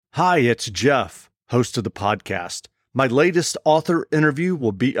Hi, it's Jeff, host of the podcast. My latest author interview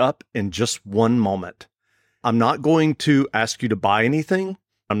will be up in just one moment. I'm not going to ask you to buy anything.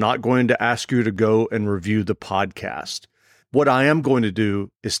 I'm not going to ask you to go and review the podcast. What I am going to do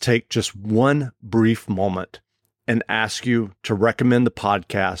is take just one brief moment and ask you to recommend the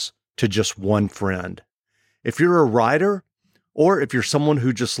podcast to just one friend. If you're a writer, or if you're someone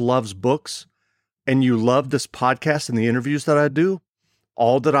who just loves books and you love this podcast and the interviews that I do,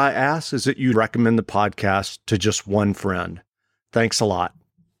 all that I ask is that you recommend the podcast to just one friend. Thanks a lot.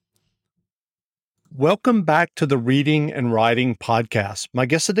 Welcome back to the Reading and Writing Podcast. My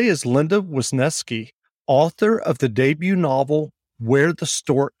guest today is Linda Wisniewski, author of the debut novel, Where the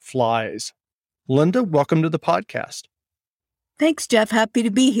Stork Flies. Linda, welcome to the podcast. Thanks, Jeff. Happy to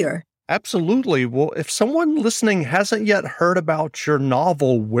be here. Absolutely. Well, if someone listening hasn't yet heard about your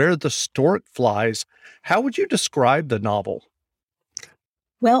novel, Where the Stork Flies, how would you describe the novel?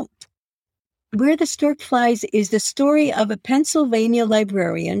 Well, Where the Stork Flies is the story of a Pennsylvania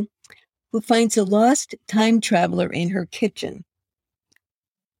librarian who finds a lost time traveler in her kitchen.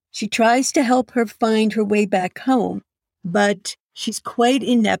 She tries to help her find her way back home, but she's quite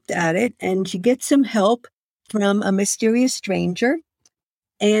inept at it, and she gets some help from a mysterious stranger,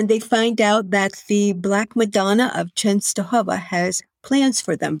 and they find out that the Black Madonna of Czestochowa has plans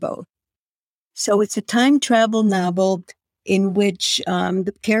for them both. So it's a time travel novel in which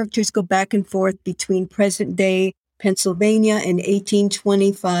the characters go back and forth between present-day Pennsylvania and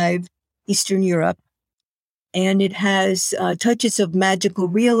 1825 Eastern Europe. And it has touches of magical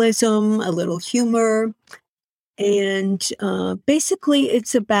realism, a little humor, and basically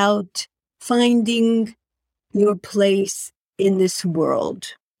it's about finding your place in this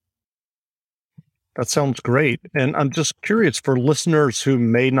world. That sounds great. And I'm just curious, for listeners who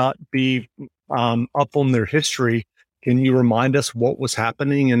may not be up on their history, can you remind us what was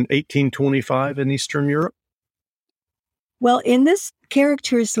happening in 1825 in Eastern Europe? Well, in this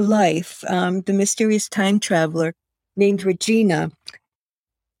character's life, the mysterious time traveler named Regina,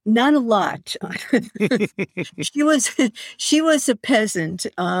 not a lot. She was a peasant.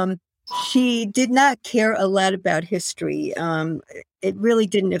 She did not care a lot about history. It really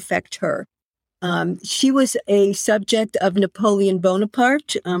didn't affect her. She was a subject of Napoleon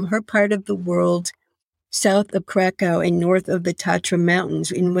Bonaparte. Her part of the world, south of Krakow and north of the Tatra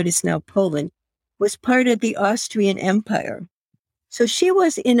Mountains in what is now Poland, was part of the Austrian Empire. So she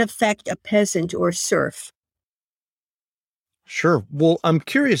was, in effect, a peasant or serf. Sure. Well, I'm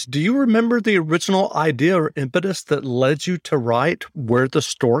curious, do you remember the original idea or impetus that led you to write Where the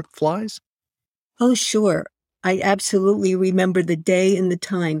Stork Flies? Oh, sure. I absolutely remember the day and the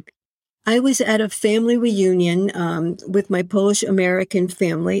time. I was at a family reunion with my Polish-American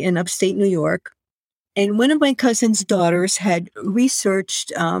family in upstate New York, and one of my cousin's daughters had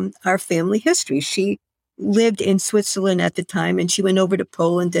researched our family history. She lived in Switzerland at the time, and she went over to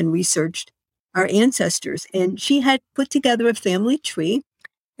Poland and researched our ancestors. And she had put together a family tree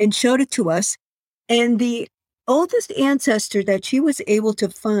and showed it to us. And the oldest ancestor that she was able to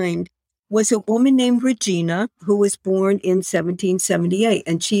find was a woman named Regina, who was born in 1778,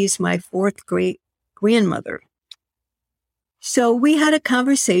 and she's my fourth great-grandmother. So we had a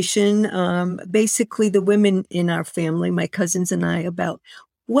conversation, basically the women in our family, my cousins and I, about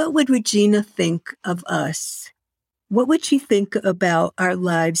what would Regina think of us? What would she think about our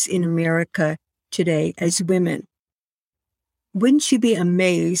lives in America today as women? Wouldn't she be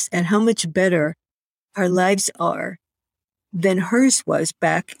amazed at how much better our lives are than hers was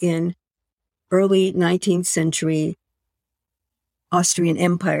back in early 19th century Austrian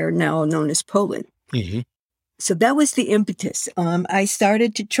Empire, now known as Poland? Mm-hmm. So that was the impetus. I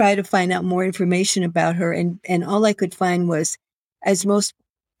started to try to find out more information about her, and all I could find was, as most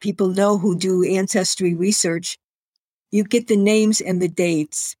people know who do ancestry research, you get the names and the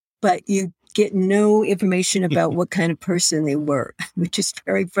dates, but you get no information about what kind of person they were, which is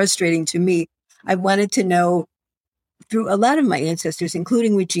very frustrating to me. I wanted to know through a lot of my ancestors,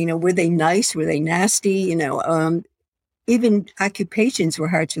 including Regina, were they nice? Were they nasty? Even occupations were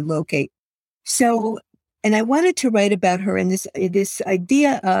hard to locate. So, and I wanted to write about her and this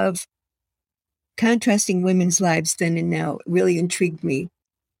idea of contrasting women's lives then and now really intrigued me.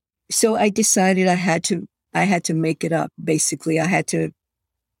 So I decided I had to make it up. Basically, I had to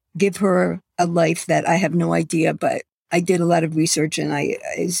give her a life that I have no idea, but I did a lot of research and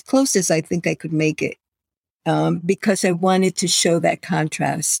as close as I think I could make it, because I wanted to show that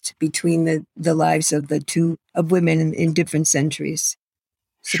contrast between the lives of of women in different centuries.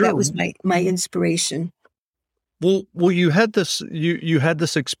 So Sure. That was my inspiration. Well, you had this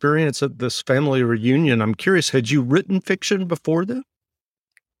experience at this family reunion. I'm curious, had you written fiction before then?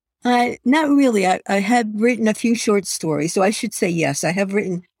 Not really. I have written a few short stories. So I should say yes, I have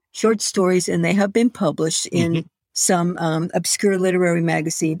written short stories and they have been published in some obscure literary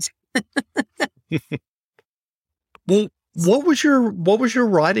magazines. Well, what was your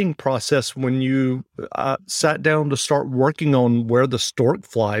writing process when you sat down to start working on Where the Stork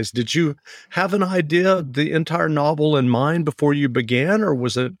Flies? Did you have an idea of the entire novel in mind before you began, or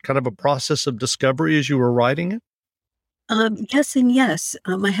was it kind of a process of discovery as you were writing it? Yes and yes.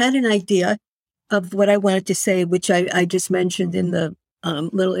 I had an idea of what I wanted to say, which I just mentioned in the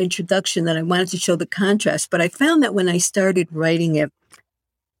little introduction, that I wanted to show the contrast. But I found that when I started writing it,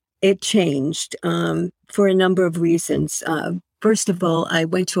 it changed for a number of reasons. First of all, I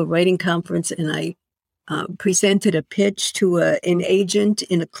went to a writing conference and I presented a pitch to an agent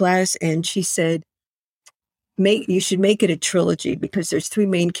in a class, and she said, you should make it a trilogy because there's three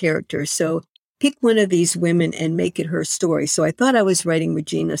main characters. So pick one of these women and make it her story. So I thought I was writing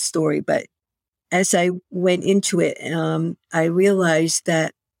Regina's story, but as I went into it, I realized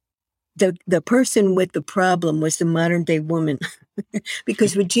that the person with the problem was the modern day woman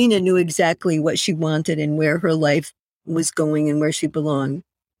because Regina knew exactly what she wanted and where her life was going and where she belonged.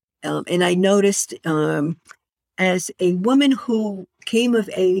 And I noticed as a woman who came of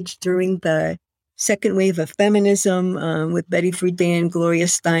age during the second wave of feminism with Betty Friedan, Gloria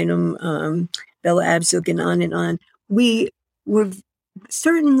Steinem, Bella Abzug, and on, we were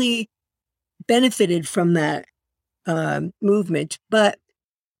certainly benefited from that movement. But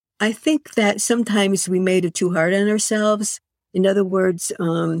I think that sometimes we made it too hard on ourselves. In other words,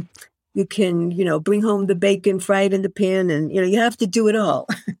 you can, bring home the bacon, fry it in the pan, and, you have to do it all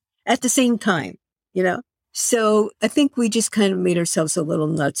at the same time. So I think we just kind of made ourselves a little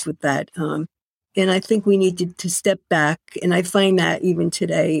nuts with that. And I think we needed to step back. And I find that even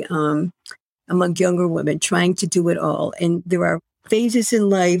today among younger women trying to do it all. And there are phases in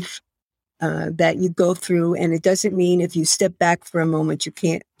life that you go through. And it doesn't mean if you step back for a moment, you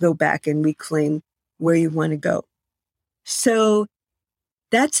can't go back and reclaim where you want to go. So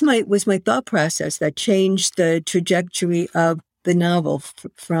that's was my thought process that changed the trajectory of the novel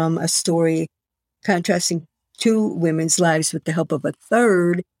from a story contrasting two women's lives with the help of a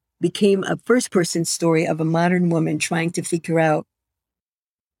third, became a first-person story of a modern woman trying to figure out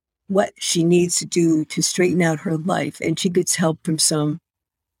what she needs to do to straighten out her life. And she gets help from some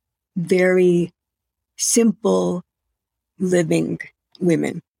very simple living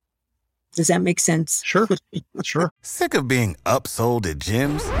women. Does that make sense? Sure. Sure. Sick of being upsold at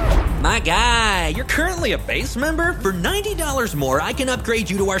gyms? My guy, you're currently a base member? For $90 more, I can upgrade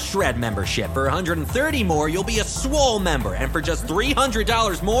you to our Shred membership. For $130 more, you'll be a Swole member. And for just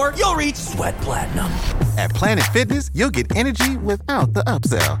 $300 more, you'll reach Sweat Platinum. At Planet Fitness, you'll get energy without the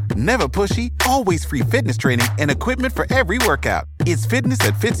upsell. Never pushy, always free fitness training and equipment for every workout. It's fitness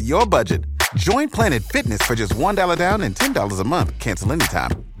that fits your budget. Join Planet Fitness for just $1 down and $10 a month. Cancel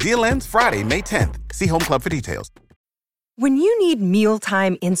anytime. Deal ends Friday, May 10th. See Home Club for details. When you need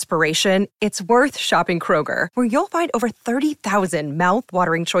mealtime inspiration, it's worth shopping Kroger, where you'll find over 30,000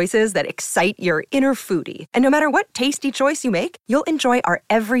 mouth-watering choices that excite your inner foodie. And no matter what tasty choice you make, you'll enjoy our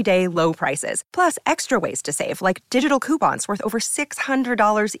everyday low prices, plus extra ways to save, like digital coupons worth over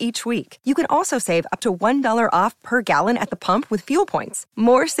 $600 each week. You can also save up to $1 off per gallon at the pump with fuel points.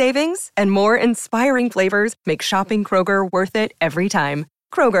 More savings and more inspiring flavors make shopping Kroger worth it every time.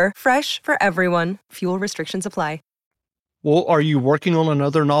 Kroger, fresh for everyone. Fuel restrictions apply. Well, are you working on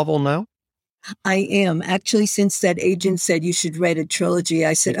another novel now? I am. Actually, since that agent said you should write a trilogy,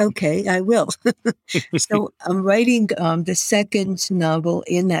 I said, okay, I will. So I'm writing the second novel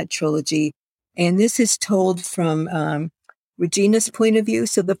in that trilogy. And this is told from Regina's point of view.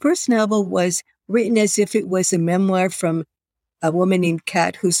 So the first novel was written as if it was a memoir from a woman named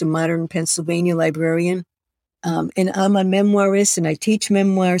Kat, who's a modern Pennsylvania librarian. And I'm a memoirist and I teach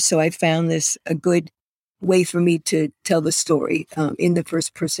memoirs. So I found this a good way for me to tell the story in the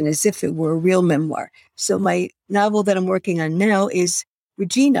first person as if it were a real memoir. So my novel that I'm working on now is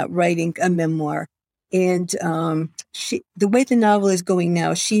Regina writing a memoir. And the way the novel is going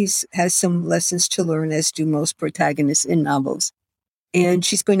now, has some lessons to learn, as do most protagonists in novels. And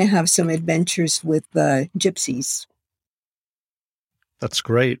she's going to have some adventures with gypsies. That's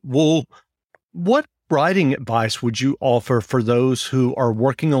great. Well, what writing advice would you offer for those who are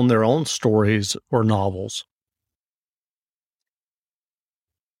working on their own stories or novels?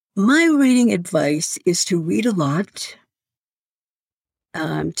 My writing advice is to read a lot,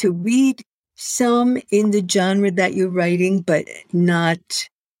 to read some in the genre that you're writing, but not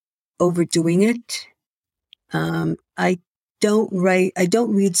overdoing it. I don't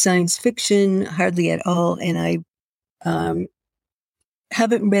read science fiction hardly at all, and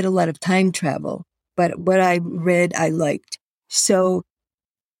haven't read a lot of time travel, but what I read, I liked. So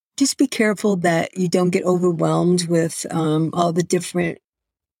just be careful that you don't get overwhelmed with all the different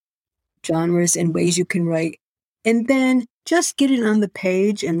genres and ways you can write. And then just get it on the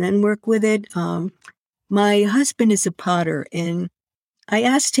page and then work with it. My husband is a potter, and I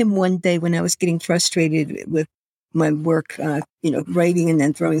asked him one day when I was getting frustrated with my work, writing and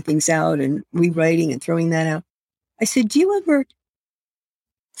then throwing things out and rewriting and throwing that out. I said, do you ever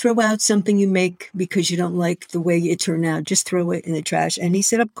throw out something you make because you don't like the way it turned out? Just throw it in the trash. And he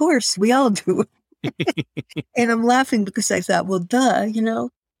said, of course, we all do. And I'm laughing because I thought, well, duh,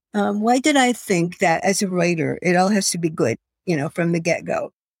 why did I think that as a writer, it all has to be good, from the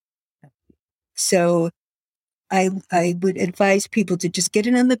get-go? So I would advise people to just get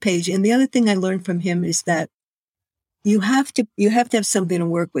it on the page. And the other thing I learned from him is that you have to have something to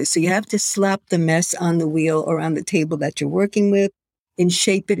work with. So you have to slap the mess on the wheel or on the table that you're working with and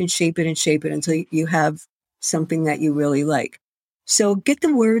shape it and shape it and shape it until you have something that you really like. So get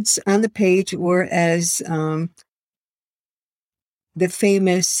the words on the page, or as the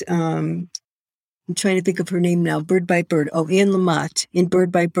famous, I'm trying to think of her name now, Bird by Bird. Oh, Anne Lamott in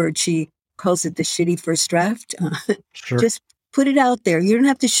Bird by Bird. She calls it the shitty first draft. Sure. Just put it out there. You don't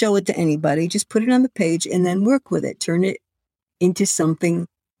have to show it to anybody. Just put it on the page and then work with it. Turn it into something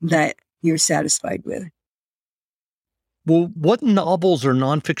that you're satisfied with. Well, what novels or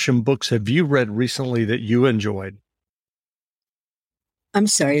nonfiction books have you read recently that you enjoyed? I'm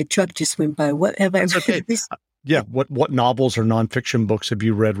sorry, a truck just went by. What have I read? Okay. Yeah, what novels or nonfiction books have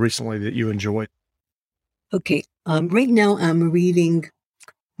you read recently that you enjoyed? Okay, right now I'm reading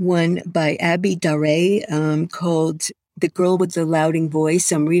one by Abby Daré called The Girl with the Louding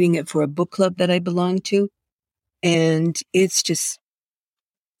Voice. I'm reading it for a book club that I belong to. And it's just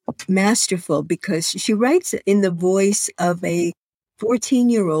masterful because she writes in the voice of a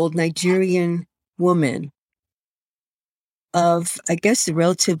 14-year-old Nigerian woman of, I guess, the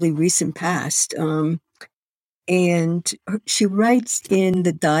relatively recent past. And she writes in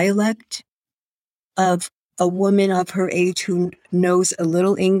the dialect of a woman of her age who knows a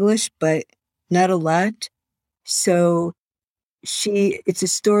little English, but not a lot. So it's a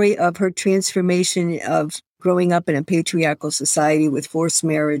story of her transformation of growing up in a patriarchal society with forced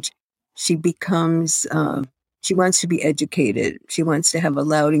marriage. She becomes, she wants to be educated. She wants to have a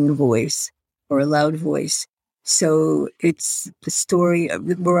loud voice. So it's the story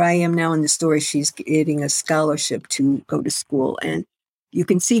of where I am now in the story. She's getting a scholarship to go to school, and you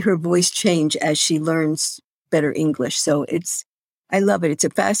can see her voice change as she learns better English. So I love it. It's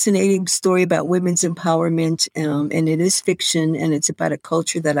a fascinating story about women's empowerment, and it is fiction, and it's about a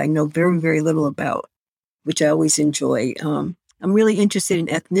culture that I know very, very little about, which I always enjoy. I'm really interested in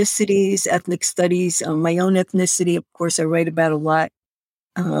ethnicities, ethnic studies, my own ethnicity. Of course, I write about a lot.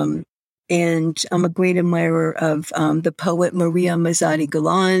 And I'm a great admirer of the poet Maria Mazzari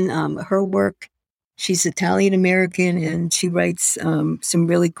Galan, her work. She's Italian-American, and she writes some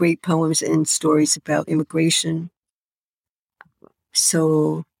really great poems and stories about immigration.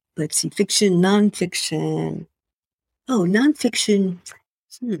 So let's see, fiction, nonfiction. Oh, nonfiction.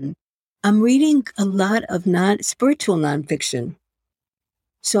 I'm reading a lot of spiritual nonfiction.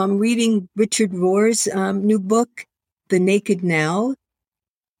 So I'm reading Richard Rohr's new book, The Naked Now.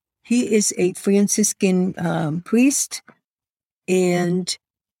 He is a Franciscan priest, and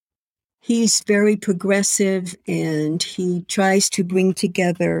he's very progressive, and he tries to bring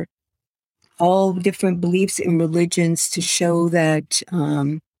together all different beliefs and religions to show that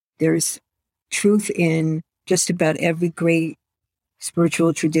there's truth in just about every great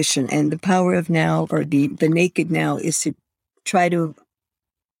spiritual tradition. And the power of now, or the naked now, is to try to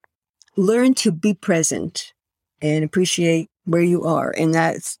learn to be present and appreciate where you are. And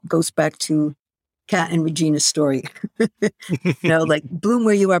that goes back to Kat and Regina's story. Like bloom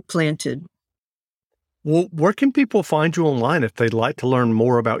where you are planted. Well, where can people find you online if they'd like to learn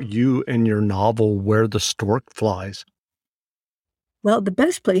more about you and your novel, Where the Stork Flies? Well, the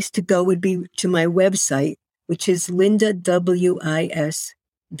best place to go would be to my website, which is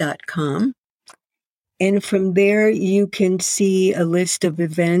lindawis.com. And from there, you can see a list of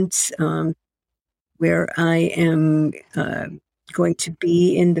events where I am going to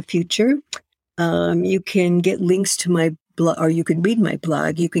be in the future. You can get links to my blog, or you can read my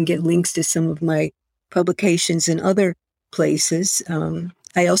blog. You can get links to some of my publications in other places.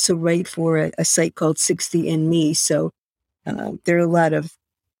 I also write for a site called 60andMe. So there are a lot of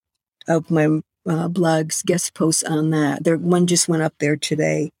my blogs, guest posts on that. One just went up there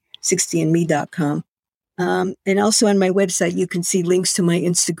today, 60andme.com. And also on my website, you can see links to my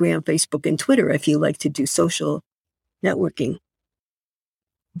Instagram, Facebook, and Twitter if you like to do social networking.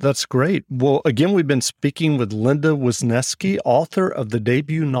 That's great. Well, again, we've been speaking with Linda Wisniewski, author of the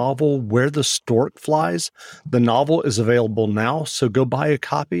debut novel, Where the Stork Flies. The novel is available now, so go buy a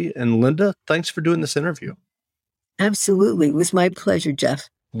copy. And Linda, thanks for doing this interview. Absolutely. It was my pleasure, Jeff.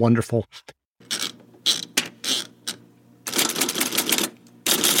 Wonderful.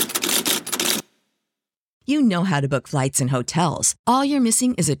 You know how to book flights and hotels. All you're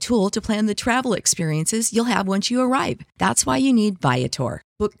missing is a tool to plan the travel experiences you'll have once you arrive. That's why you need Viator.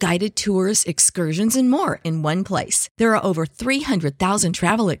 Book guided tours, excursions, and more in one place. There are over 300,000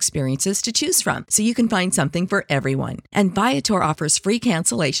 travel experiences to choose from, so you can find something for everyone. And Viator offers free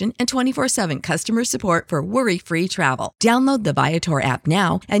cancellation and 24/7 customer support for worry-free travel. Download the Viator app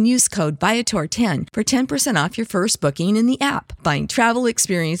now and use code Viator10 for 10% off your first booking in the app. Find travel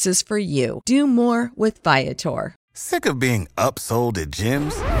experiences for you. Do more with Viator. Sick of being upsold at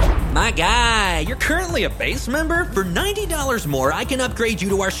gyms? My guy, you're currently a base member. For $90 more, I can upgrade you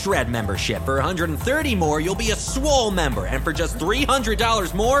to our Shred membership. For $130 more, you'll be a Swole member. And for just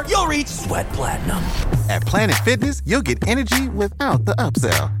 $300 more, you'll reach Sweat Platinum. At Planet Fitness, you'll get energy without the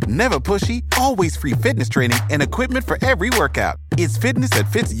upsell. Never pushy, always free fitness training and equipment for every workout. It's fitness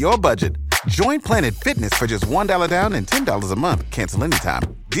that fits your budget. Join Planet Fitness for just $1 down and $10 a month. Cancel anytime.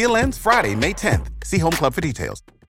 Deal ends Friday, May 10th. See Home Club for details.